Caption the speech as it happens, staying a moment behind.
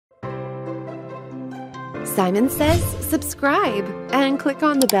Simon Says subscribe and click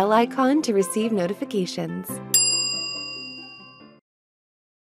on the bell icon to receive notifications.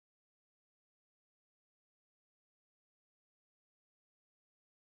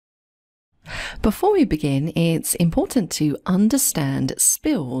 Before we begin, it's important to understand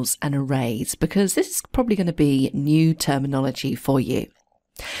spills and arrays because this is probably going to be new terminology for you.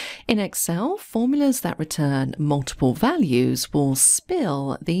 In Excel, formulas that return multiple values will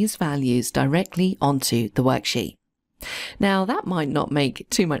spill these values directly onto the worksheet. Now, that might not make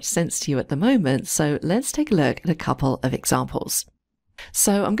too much sense to you at the moment, so let's take a look at a couple of examples.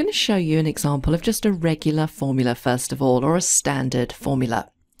 So I'm going to show you an example of just a regular formula first of all, or a standard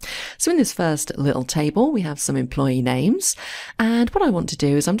formula. So in this first little table, we have some employee names, and what I want to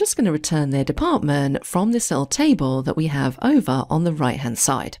do is I'm just going to return their department from this little table that we have over on the right hand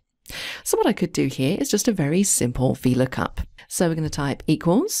side. So what I could do here is just a very simple VLOOKUP. So we're going to type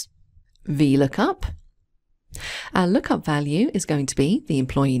equals VLOOKUP. Our lookup value is going to be the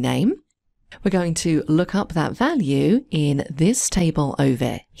employee name. We're going to look up that value in this table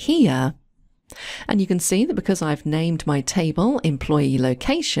over here. And you can see that because I've named my table employee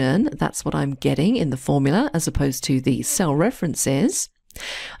location, that's what I'm getting in the formula as opposed to the cell references.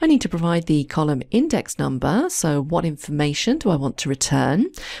 I need to provide the column index number. So what information do I want to return?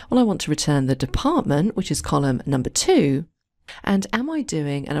 Well, I want to return the department, which is column number 2. And am I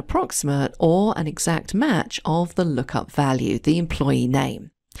doing an approximate or an exact match of the lookup value, the employee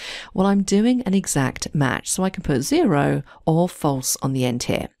name? Well, I'm doing an exact match, so I can put 0 or false on the end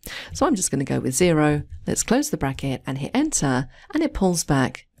here. So I'm just going to go with 0. Let's close the bracket and hit enter, and it pulls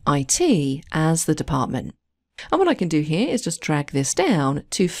back IT as the department. And what I can do here is just drag this down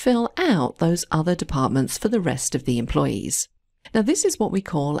to fill out those other departments for the rest of the employees. Now, this is what we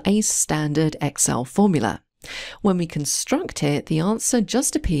call a standard Excel formula. When we construct it, the answer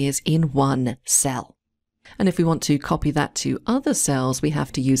just appears in one cell. And if we want to copy that to other cells, we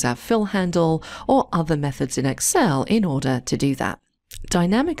have to use our fill handle or other methods in Excel in order to do that.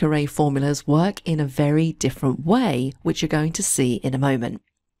 Dynamic array formulas work in a very different way, which you're going to see in a moment.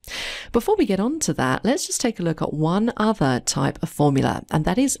 Before we get on to that, let's just take a look at one other type of formula, and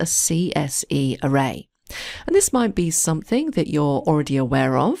that is a CSE array. And this might be something that you're already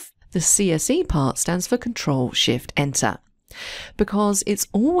aware of. The CSE part stands for Control-Shift-Enter. Because it's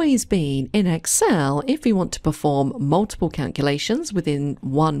always been in Excel, if we want to perform multiple calculations within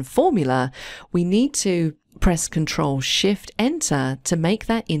one formula, we need to press Control-Shift-Enter to make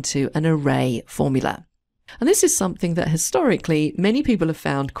that into an array formula. And this is something that historically many people have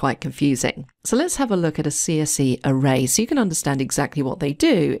found quite confusing. So let's have a look at a CSE array so you can understand exactly what they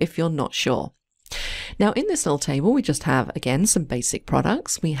do if you're not sure. Now, in this little table, we just have, again, some basic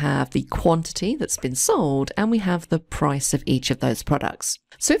products. We have the quantity that's been sold, and we have the price of each of those products.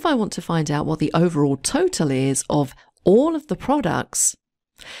 So if I want to find out what the overall total is of all of the products,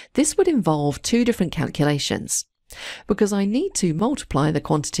 this would involve two different calculations. Because I need to multiply the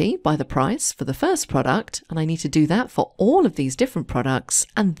quantity by the price for the first product, and I need to do that for all of these different products,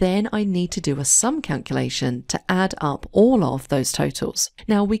 and then I need to do a sum calculation to add up all of those totals.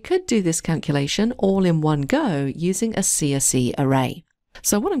 Now, we could do this calculation all in one go using a CSE array.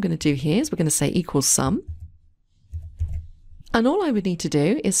 So what I'm going to do here is we're going to say equals sum, and all I would need to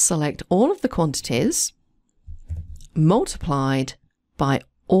do is select all of the quantities multiplied by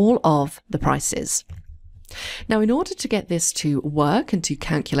all of the prices. Now, in order to get this to work and to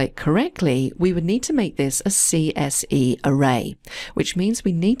calculate correctly, we would need to make this a CSE array, which means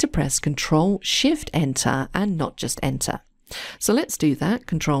we need to press Control-Shift-Enter and not just Enter. So let's do that,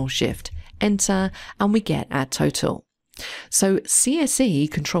 Control-Shift-Enter, and we get our total. So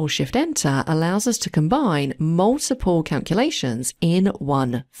CSE Control-Shift-Enter allows us to combine multiple calculations in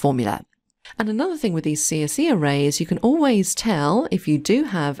one formula. And another thing with these CSE arrays, you can always tell if you do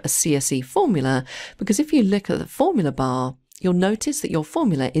have a CSE formula, because if you look at the formula bar, you'll notice that your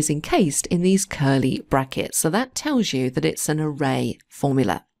formula is encased in these curly brackets. So that tells you that it's an array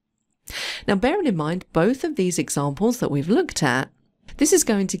formula. Now, bearing in mind both of these examples that we've looked at, this is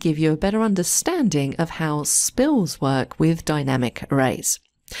going to give you a better understanding of how spills work with dynamic arrays.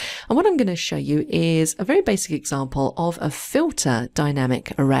 And what I'm going to show you is a very basic example of a filter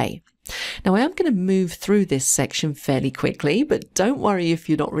dynamic array. Now, I am going to move through this section fairly quickly, but don't worry if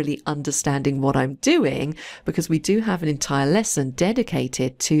you're not really understanding what I'm doing, because we do have an entire lesson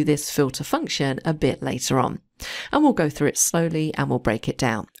dedicated to this filter function a bit later on. And we'll go through it slowly and we'll break it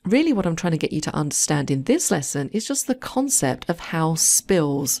down. Really, what I'm trying to get you to understand in this lesson is just the concept of how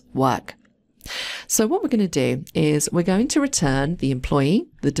spills work. So what we're going to do is we're going to return the employee,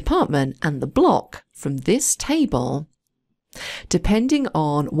 the department, and the block from this table depending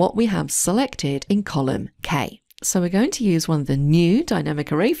on what we have selected in column K. So we're going to use one of the new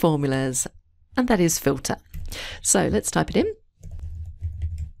dynamic array formulas, and that is filter. So let's type it in.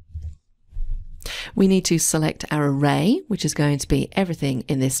 We need to select our array, which is going to be everything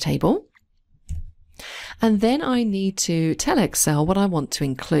in this table. And then I need to tell Excel what I want to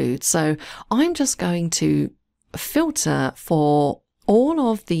include. So I'm just going to filter for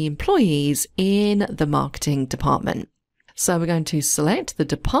all of the employees in the marketing department. So we're going to select the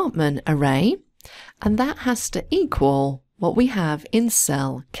department array, and that has to equal what we have in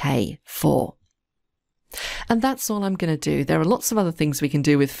cell K4. And that's all I'm going to do. There are lots of other things we can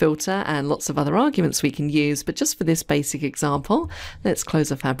do with filter and lots of other arguments we can use, but just for this basic example, let's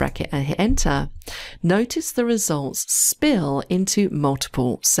close off our bracket and hit enter. Notice the results spill into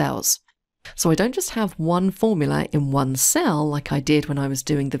multiple cells. So I don't just have one formula in one cell like I did when I was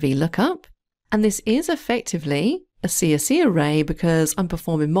doing the VLOOKUP. And this is effectively a CSE array because I'm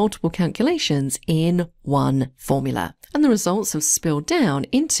performing multiple calculations in one formula. And the results have spilled down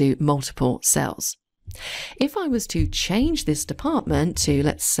into multiple cells. If I was to change this department to,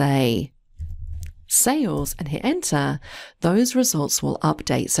 let's say, sales and hit enter, those results will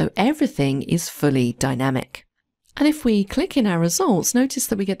update. So everything is fully dynamic. And if we click in our results, notice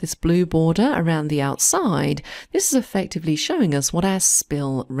that we get this blue border around the outside. This is effectively showing us what our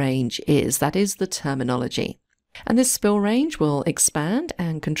spill range is. That is the terminology. And this spill range will expand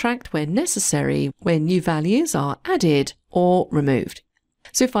and contract where necessary, when new values are added or removed.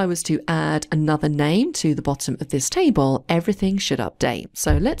 So if I was to add another name to the bottom of this table, everything should update.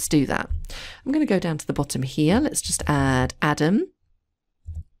 So let's do that. I'm going to go down to the bottom here. Let's just add Adam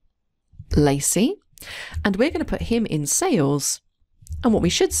Lacey, and we're going to put him in sales. And what we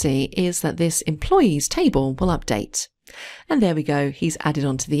should see is that this employees table will update. And there we go. He's added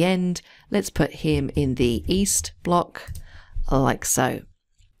onto the end. Let's put him in the East block like so.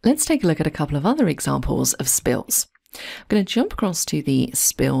 Let's take a look at a couple of other examples of spills. I'm going to jump across to the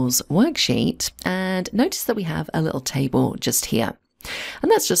spills worksheet and notice that we have a little table just here.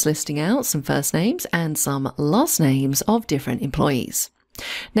 And that's just listing out some first names and some last names of different employees.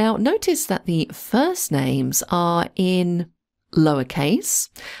 Now notice that the first names are in lowercase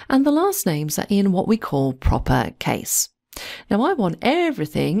and the last names are in what we call proper case. Now I want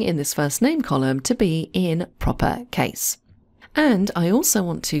everything in this first name column to be in proper case. And I also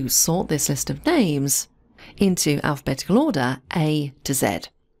want to sort this list of names into alphabetical order A to Z.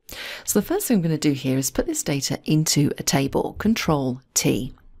 So the first thing I'm going to do here is put this data into a table, Control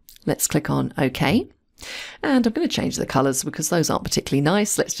T. Let's click on OK. And I'm going to change the colours because those aren't particularly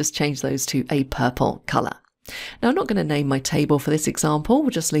nice. Let's just change those to a purple colour. Now I'm not going to name my table for this example.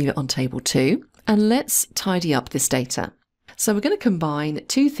 We'll just leave it on table 2. And let's tidy up this data. So we're going to combine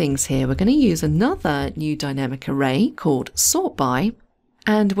two things here. We're going to use another new dynamic array called sort by,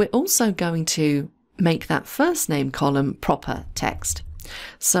 and we're also going to make that first name column proper text.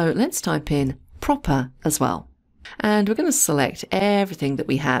 So let's type in proper as well. And we're going to select everything that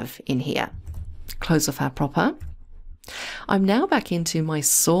we have in here. Close off our proper. I'm now back into my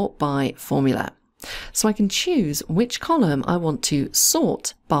sort by formula. So I can choose which column I want to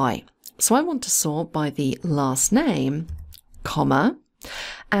sort by. So I want to sort by the last name, comma,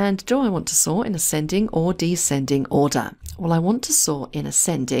 and do I want to sort in ascending or descending order? Well, I want to sort in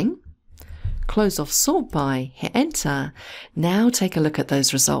ascending. Close off sort by, hit enter. Now take a look at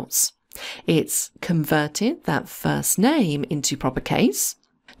those results. It's converted that first name into proper case.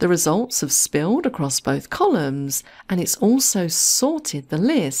 The results have spilled across both columns, and it's also sorted the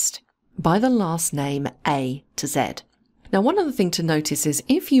list by the last name A to Z. Now, one other thing to notice is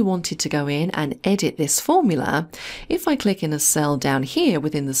if you wanted to go in and edit this formula, if I click in a cell down here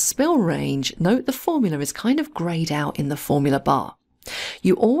within the spill range, note the formula is kind of grayed out in the formula bar.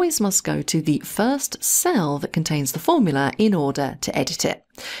 You always must go to the first cell that contains the formula in order to edit it.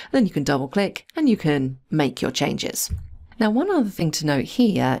 Then you can double click and you can make your changes. Now, one other thing to note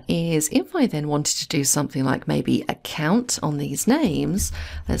here is if I then wanted to do something like maybe a count on these names,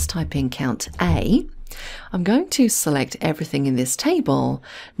 let's type in count A. I'm going to select everything in this table.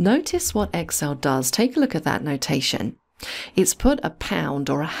 Notice what Excel does. Take a look at that notation. It's put a pound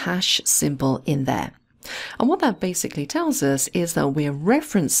or a hash symbol in there. And what that basically tells us is that we're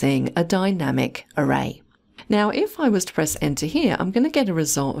referencing a dynamic array. Now, if I was to press enter here, I'm going to get a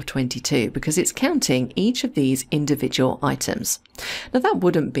result of 22 because it's counting each of these individual items. Now, that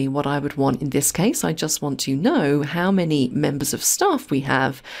wouldn't be what I would want in this case. I just want to know how many members of staff we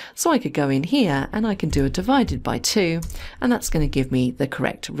have. So I could go in here and I can do a divided by 2, and that's going to give me the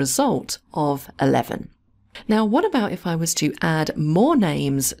correct result of 11. Now, what about if I was to add more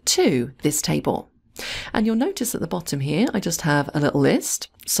names to this table? And you'll notice at the bottom here, I just have a little list.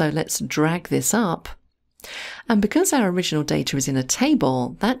 So let's drag this up. And because our original data is in a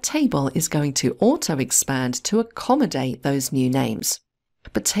table, that table is going to auto-expand to accommodate those new names.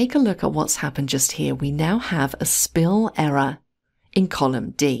 But take a look at what's happened just here. We now have a spill error in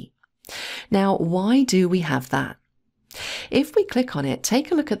column D. Now, why do we have that? If we click on it,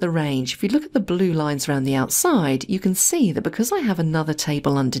 take a look at the range. If you look at the blue lines around the outside, you can see that because I have another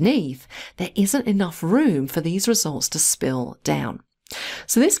table underneath, there isn't enough room for these results to spill down.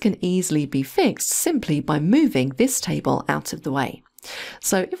 So this can easily be fixed simply by moving this table out of the way.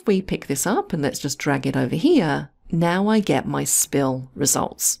 So if we pick this up and let's just drag it over here, now I get my spill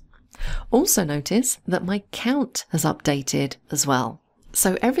results. Also notice that my count has updated as well.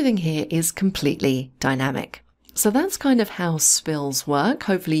 So everything here is completely dynamic. So that's kind of how spills work.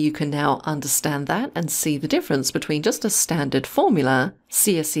 Hopefully you can now understand that and see the difference between just a standard formula,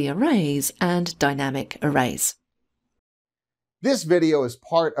 CSV arrays, and dynamic arrays. This video is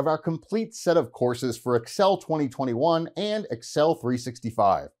part of our complete set of courses for Excel 2021 and Excel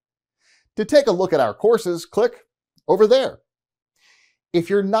 365. To take a look at our courses, click over there. If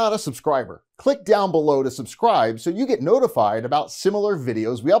you're not a subscriber, click down below to subscribe so you get notified about similar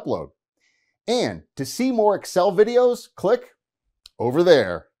videos we upload. And to see more Excel videos, click over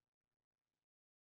there.